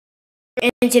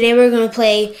and today we're gonna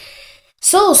play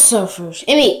Soul Surfers.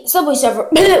 I mean, Subway Surfer,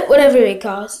 whatever it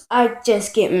calls. I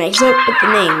just get mixed up with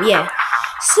the name, yeah.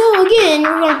 So again,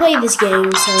 we're gonna play this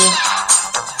game, so...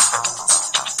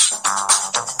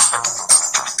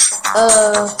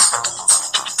 I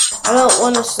don't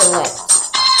want to select.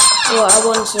 Well, I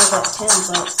want to select him,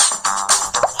 but...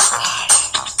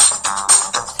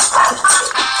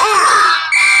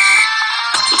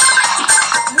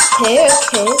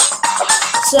 Okay.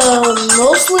 So,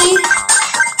 mostly,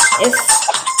 if...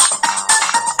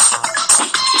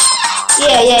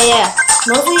 Yeah.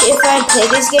 Mostly, if I play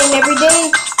this game every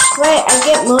day, right, I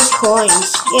get most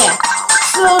coins. Yeah.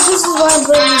 So, this is why I'm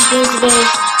playing this game today.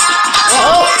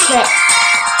 Oh, crap.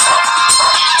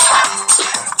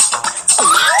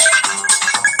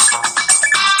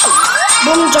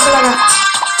 Boom, chakalaka.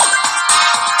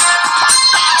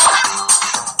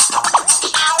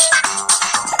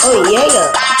 Oh,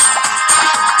 yeah.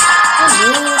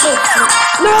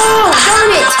 No!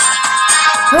 Darn it!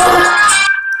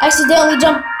 I accidentally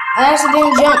jumped.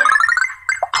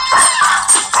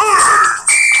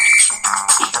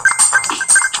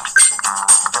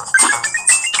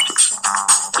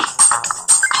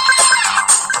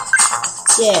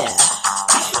 Yeah.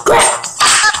 Crap!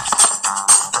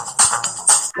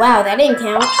 Wow, that didn't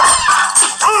count.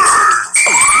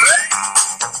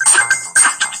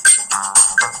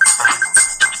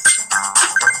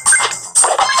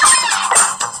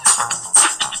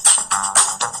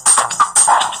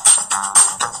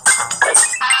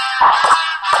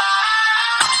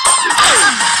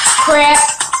 Crap!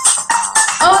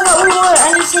 Oh no! I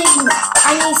need to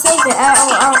save it. I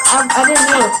didn't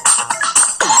know.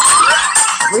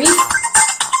 Reef?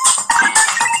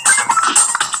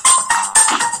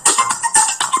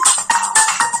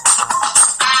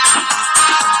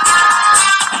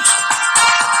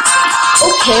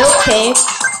 Okay.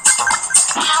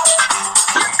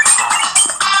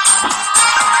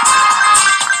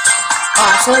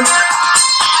 Awesome.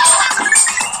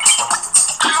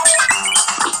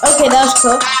 Okay, that was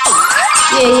cool.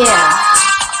 Yeah.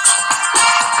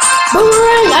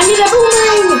 Boomerang! I need a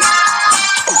boomerang!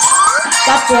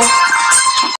 Gotcha.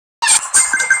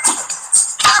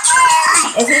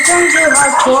 If he turns you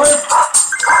hardcore...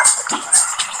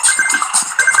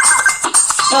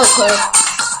 Okay.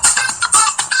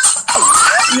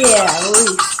 Yeah,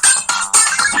 Reef.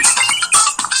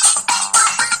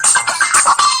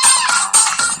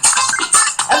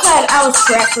 I thought I was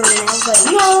trapped for a minute. I was like,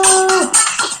 no!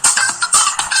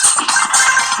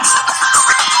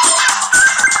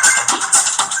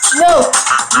 No!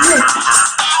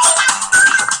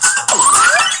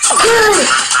 Good!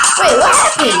 Wait, what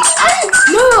happened?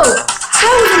 No!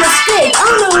 That was a mistake. I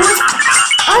don't know what...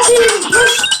 I didn't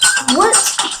push... What?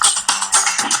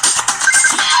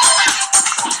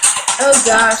 Oh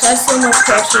gosh, that's so much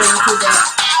pressure into that.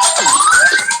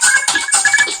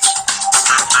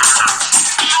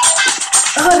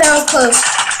 Oh, that was close.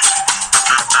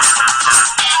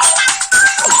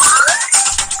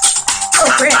 Oh,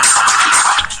 crap.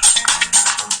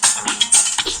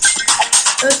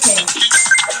 Okay.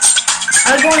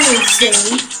 I'm going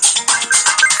insane.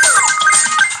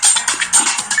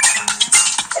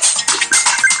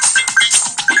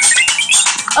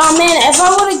 Oh man, if I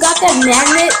would have got that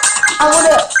magnet, I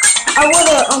would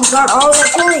have got all the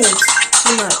coins.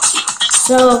 Too much.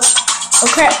 So, oh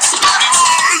crap.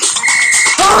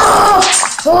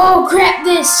 Oh crap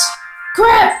this.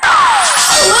 Crap!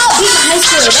 Oh wow, beat my high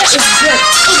score. That is good.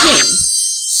 Okay.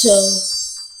 So,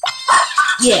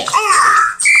 yeah.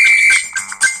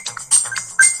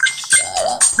 Shut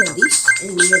up, police,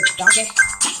 in your doggy.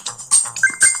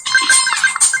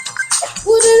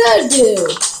 What did I do?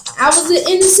 I was an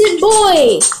innocent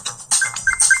boy.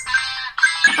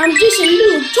 I'm just a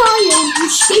little child who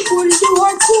skateboarded to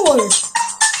hardcore.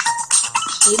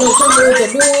 You don't come here with the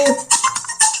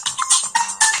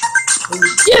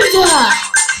door.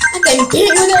 I can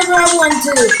paint whatever I want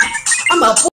to. I'm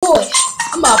a boy.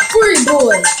 I'm a free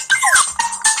boy.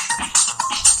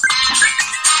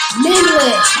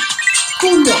 Melee.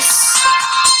 Coolness.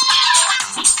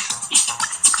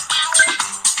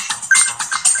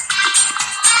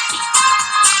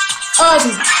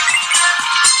 Awesome.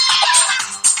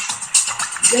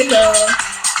 Hello.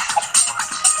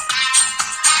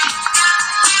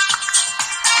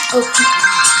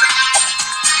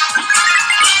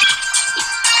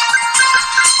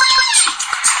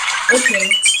 Okay.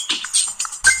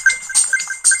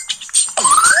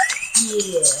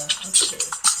 Yeah, okay.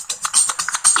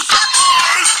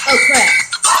 Oh crap.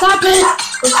 Stop it!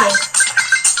 Okay.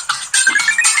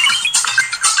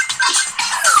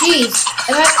 Jeez.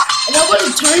 If I want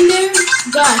to turn there,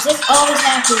 guys, this always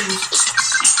happens.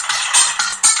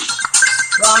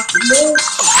 Rock more.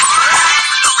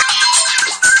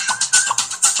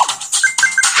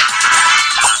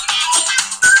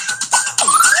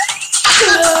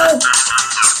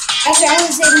 Actually, I want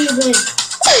to say we win.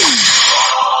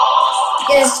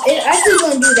 Yes, I still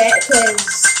gonna do that because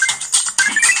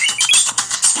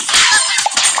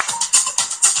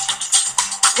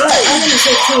I'm gonna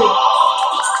say too.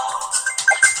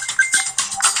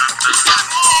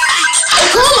 Oh,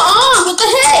 come on! What the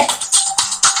heck?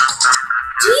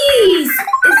 Jeez,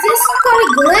 is this some kind of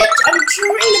glitch? I'm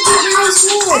trying to beat my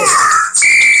score.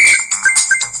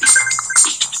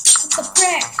 What the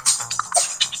frick?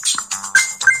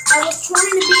 I was trying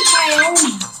to beat my own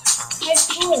high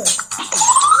score.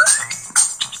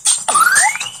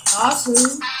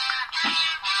 Awesome.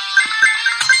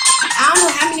 I don't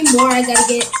know how many more I gotta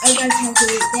get. I gotta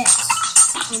calculate that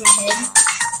in my head.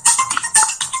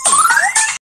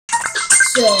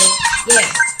 So, yeah.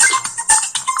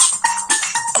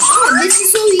 Oh, this is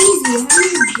so easy. How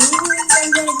many boons I'm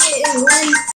gonna get in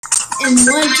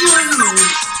one journey?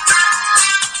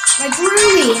 Like,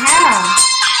 really? How?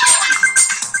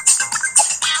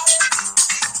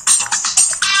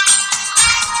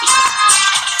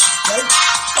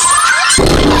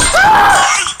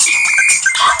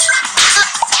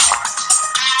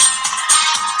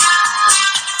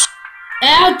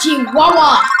 Ouchie,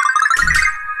 wawa!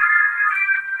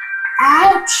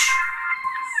 Ouch!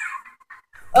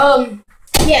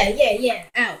 Yeah,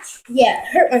 ouch. Yeah,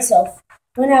 hurt myself.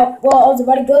 Well, I was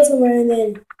about to go somewhere and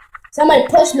then somebody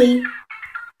pushed me.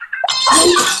 Of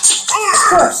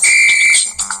course.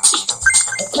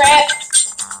 Oh, crap.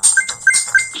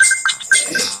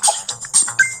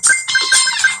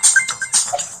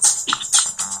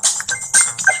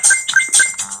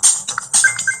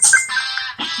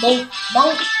 Bonk,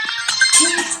 bonk.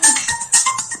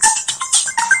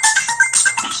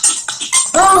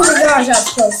 Oh my gosh, that was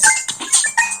close.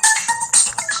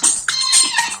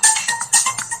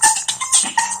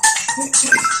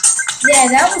 Yeah,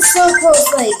 that was so close,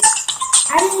 like,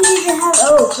 I didn't even have,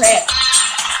 oh crap.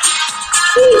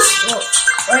 Jeez. Oh,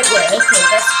 right there, okay,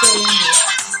 that's still in here.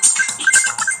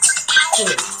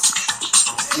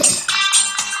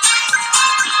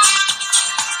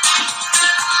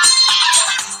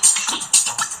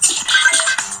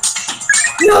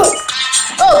 No!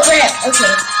 Oh crap,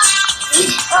 okay.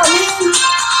 Oh man.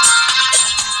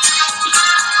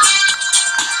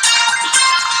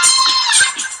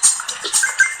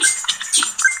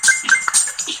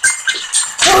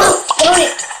 Oh, darn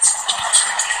it.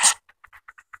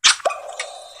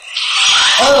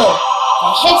 Oh, the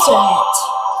hipster hat.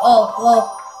 Oh, well,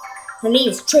 her name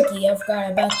is Tricky. I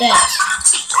forgot about that.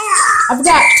 I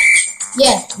forgot.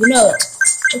 Yeah, you know it.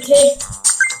 Okay.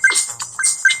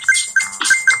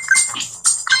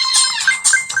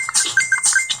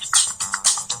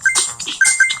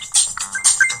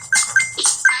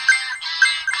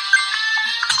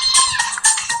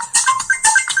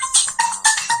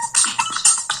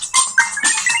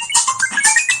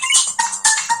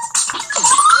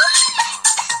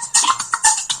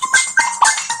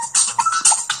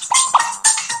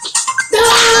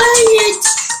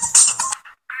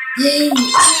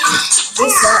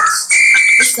 This sucks.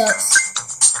 This sucks.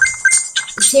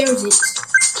 It tears it.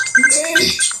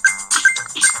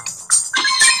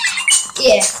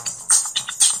 Yeah.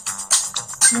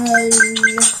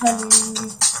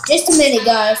 Just a minute,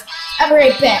 guys. I'll be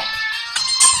right back.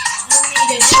 I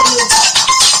need to do this.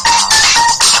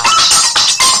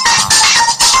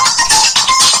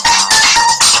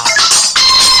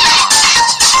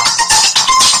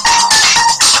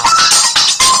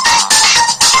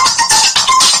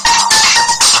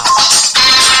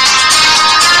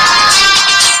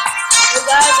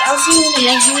 I'll see you in the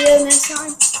next video next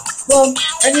time. Well,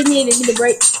 I just need to get a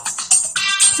break.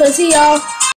 So see y'all.